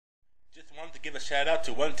want to give a shout out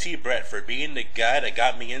to 1T Brett for being the guy that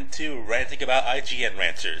got me into ranting about IGN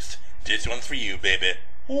ranters. This one's for you, baby.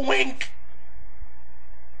 Wink!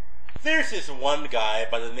 There's this one guy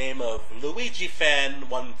by the name of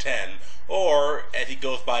Luigifan110, or, as he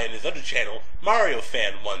goes by in his other channel,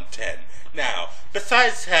 MarioFan110. Now,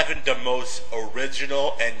 besides having the most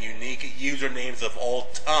original and unique usernames of all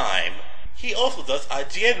time, he also does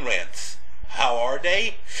IGN rants. How are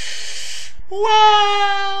they?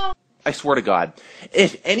 Well, I swear to God,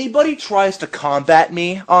 if anybody tries to combat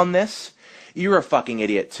me on this, you're a fucking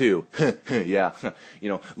idiot too. Yeah,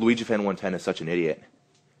 Luigifan110 is such an idiot.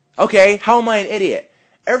 Okay, how am I an idiot?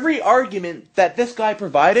 Every argument that this guy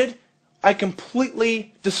provided, I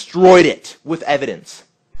completely destroyed it with evidence.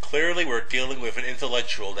 Clearly we're dealing with an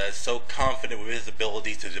intellectual that is so confident with his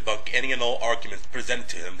ability to debunk any and all arguments presented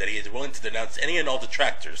to him that he is willing to denounce any and all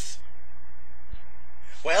detractors.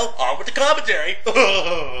 Well, on with the commentary!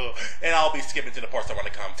 And I'll be skipping to the parts I want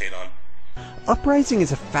to commentate on. Uprising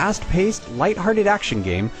is a fast-paced, light-hearted action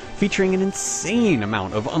game featuring an insane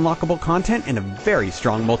amount of unlockable content and a very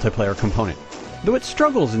strong multiplayer component. Though it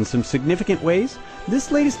struggles in some significant ways,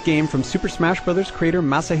 this latest game from Super Smash Bros. Creator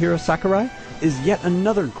Masahiro Sakurai is yet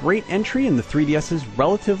another great entry in the 3DS's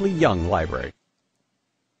relatively young library.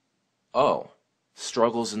 Oh,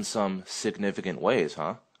 struggles in some significant ways,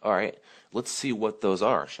 huh? Alright, let's see what those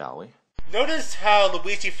are, shall we? Notice how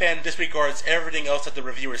Luigifan disregards everything else that the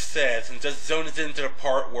reviewer says and just zones into the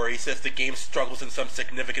part where he says the game struggles in some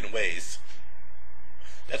significant ways.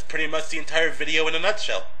 That's pretty much the entire video in a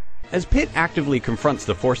nutshell. As Pit actively confronts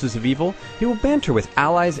the forces of evil, he will banter with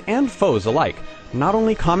allies and foes alike, not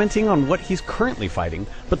only commenting on what he's currently fighting,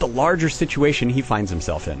 but the larger situation he finds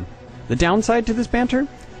himself in. The downside to this banter?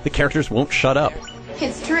 The characters won't shut up.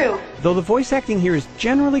 It's true. Though the voice acting here is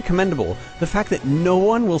generally commendable, the fact that no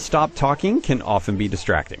one will stop talking can often be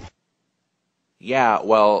distracting. Yeah,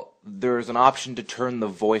 well, there's an option to turn the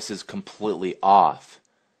voices completely off.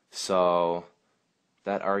 So,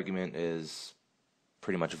 that argument is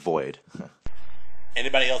pretty much void.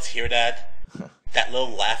 Anybody else hear that? That little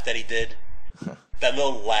laugh that he did? That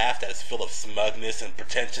little laugh that is full of smugness and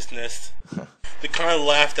pretentiousness? The kind of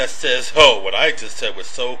laugh that says, oh, what I just said was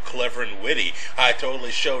so clever and witty, I totally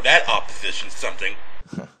showed that opposition something.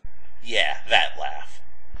 Yeah, that laugh.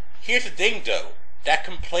 Here's the thing though, that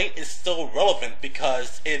complaint is still relevant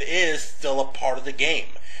because it is still a part of the game.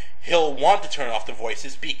 He'll want to turn off the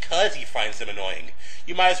voices because he finds them annoying.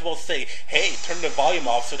 You might as well say, hey, turn the volume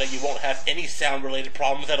off so that you won't have any sound-related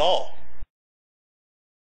problems at all.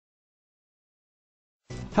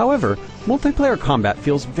 However, multiplayer combat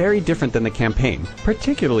feels very different than the campaign,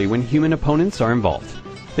 particularly when human opponents are involved.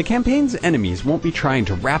 The campaign's enemies won't be trying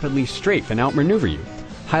to rapidly strafe and outmaneuver you,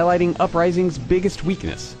 highlighting Uprising's biggest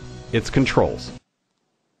weakness, its controls.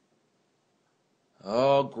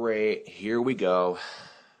 Oh great, here we go.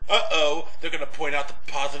 Uh-oh, they're gonna point out the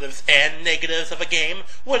positives and negatives of a game?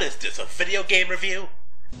 What is this, a video game review?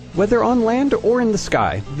 Whether on land or in the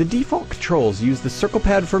sky, the default controls use the circle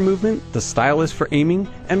pad for movement, the stylus for aiming,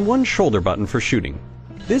 and one shoulder button for shooting.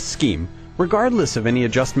 This scheme, regardless of any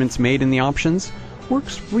adjustments made in the options,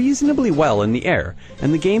 works reasonably well in the air,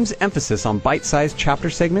 and the game's emphasis on bite-sized chapter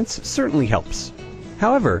segments certainly helps.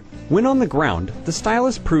 However, when on the ground, the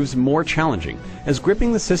stylus proves more challenging, as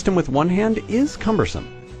gripping the system with one hand is cumbersome.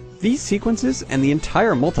 These sequences and the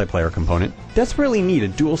entire multiplayer component desperately need a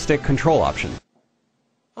dual-stick control option.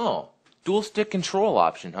 Oh, dual stick control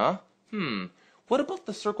option, huh? What about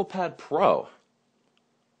the Circle Pad Pro?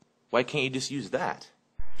 Why can't you just use that?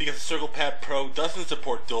 Because the Circle Pad Pro doesn't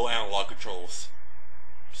support dual analog controls.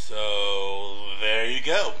 So, there you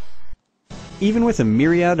go. Even with a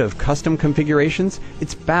myriad of custom configurations,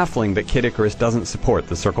 it's baffling that Kid Icarus doesn't support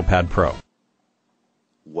the Circle Pad Pro.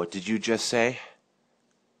 What did you just say?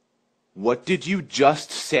 What did you just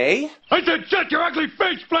say? I said shut your ugly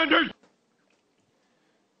face, Flanders!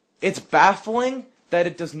 It's baffling that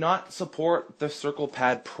it does not support the Circle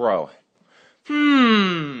Pad Pro.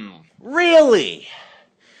 Really?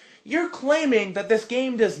 You're claiming that this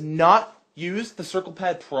game does not use the Circle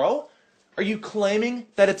Pad Pro? Are you claiming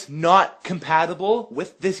that it's not compatible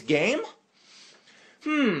with this game?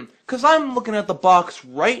 'Cause I'm looking at the box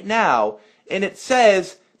right now, and it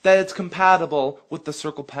says that it's compatible with the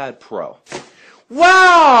Circle Pad Pro.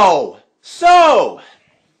 Wow! So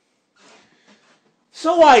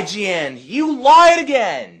IGN, you lied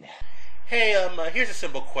again! Hey, here's a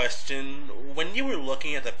simple question. When you were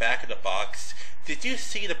looking at the back of the box, did you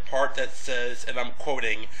see the part that says, and I'm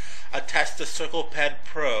quoting, attach the Circle Pad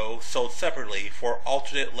Pro sold separately for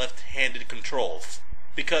alternate left-handed controls?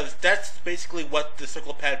 Because that's basically what the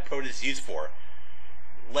Circle Pad Pro is used for.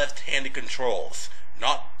 left-handed controls.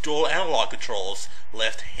 Not dual analog controls,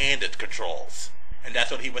 left-handed controls. And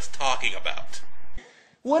that's what he was talking about.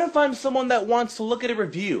 What if I'm someone that wants to look at a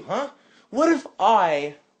review, huh? What if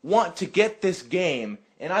I want to get this game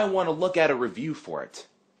and I want to look at a review for it?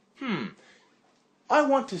 I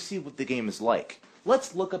want to see what the game is like.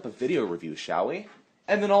 Let's look up a video review, shall we?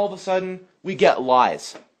 And then all of a sudden, we get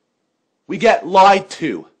lies. We get lied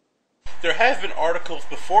to. There have been articles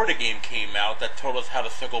before the game came out that told us how the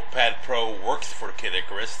Circle Pad Pro works for Kid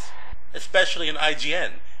Icarus, especially in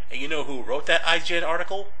IGN. And you know who wrote that IGN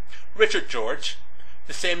article? Richard George,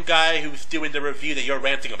 the same guy who's doing the review that you're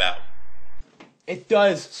ranting about. It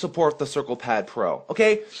does support the Circle Pad Pro,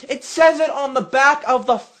 okay? It says it on the back of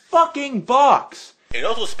the fucking box. It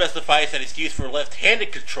also specifies that it's used for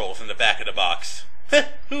left-handed controls in the back of the box.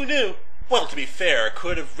 Who knew? Well, to be fair,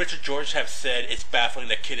 could Richard George have said it's baffling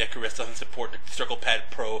that Kid Icarus doesn't support the Circle Pad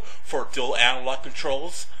Pro for dual analog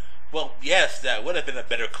controls? Well, yes, that would have been a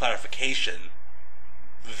better clarification.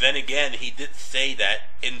 Then again, he did say that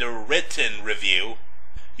in the written review.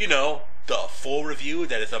 You know, the full review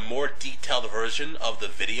that is a more detailed version of the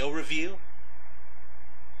video review.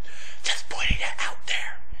 Just pointing that out there.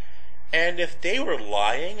 And if they were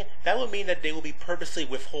lying, that would mean that they would be purposely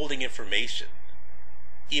withholding information,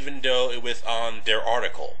 even though it was on their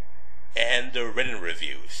article and the written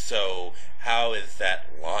review. So how is that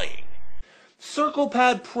lying? Circle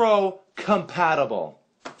Pad Pro compatible.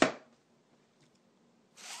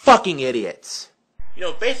 Fucking idiots. You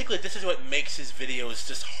know, basically this is what makes his videos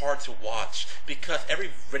just hard to watch, because every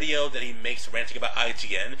video that he makes ranting about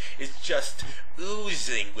IGN is just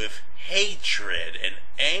oozing with hatred and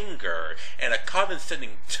anger and a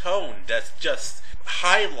condescending tone that just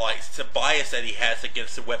highlights the bias that he has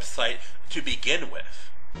against the website to begin with.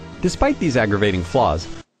 Despite these aggravating flaws,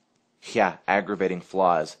 Yeah, aggravating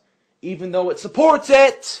flaws. Even though it supports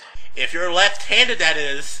it! If you're left-handed, that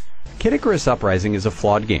is. Kid Icarus Uprising is a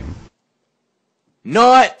flawed game.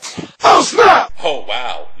 Not! Oh snap! Oh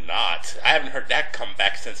wow, not. I haven't heard that come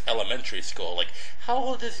back since elementary school. Like, how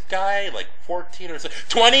old is this guy? Like 14 or so?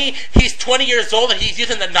 20? He's 20 years old and he's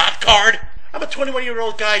using the not card? I'm a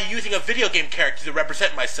 21-year-old guy using a video game character to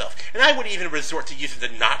represent myself, and I wouldn't even resort to using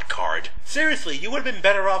the not card. Seriously, you would have been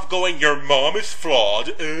better off going, your mom is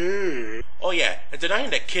flawed. Oh yeah, and denying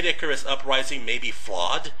that Kid Icarus Uprising may be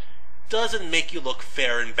flawed doesn't make you look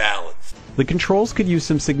fair and balanced. The controls could use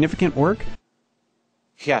some significant work.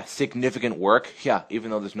 Yeah, significant work. Yeah,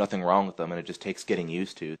 even though there's nothing wrong with them and it just takes getting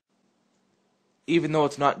used to. Even though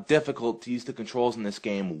it's not difficult to use the controls in this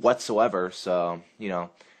game whatsoever, so, you know.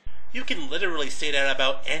 You can literally say that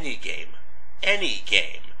about any game. Any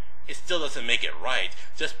game. It still doesn't make it right.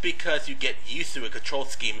 Just because you get used to a control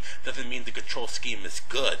scheme doesn't mean the control scheme is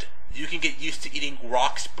good. You can get used to eating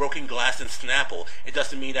rocks, broken glass, and Snapple. It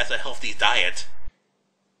doesn't mean that's a healthy diet.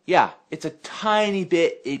 Yeah, it's a tiny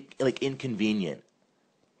bit, inconvenient.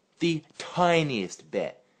 The tiniest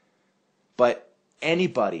bit. But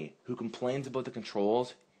anybody who complains about the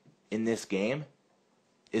controls in this game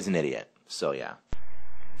is an idiot. So yeah.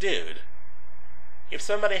 Dude, if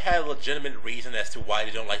somebody had a legitimate reason as to why they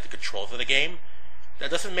don't like the controls of the game, that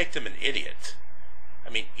doesn't make them an idiot. I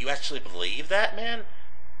mean, you actually believe that, man?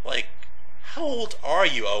 Like, how old are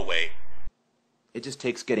you, oh wait? It just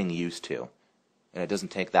takes getting used to. And it doesn't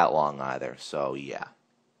take that long either, so yeah.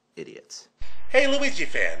 Idiots. Hey,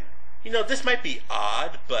 Luigifan, you know, this might be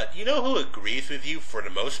odd, but you know who agrees with you for the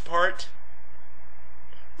most part?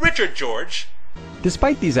 Richard George.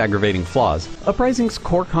 Despite these aggravating flaws, Uprising's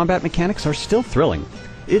core combat mechanics are still thrilling.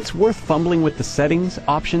 It's worth fumbling with the settings,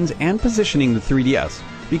 options, and positioning the 3DS,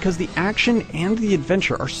 because the action and the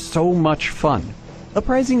adventure are so much fun.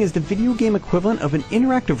 Uprising is the video game equivalent of an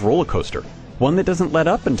interactive roller coaster, one that doesn't let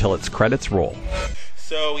up until its credits roll.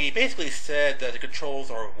 So he basically said that the controls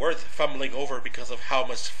are worth fumbling over because of how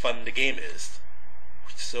much fun the game is.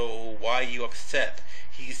 So why are you upset?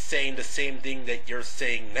 He's saying the same thing that you're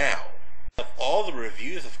saying now. Of all the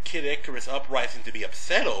reviews of Kid Icarus Uprising to be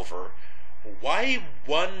upset over, why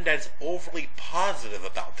one that's overly positive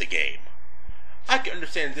about the game? I can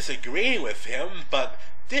understand disagreeing with him, but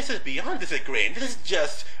this is beyond disagreeing. This is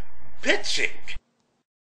just bitching.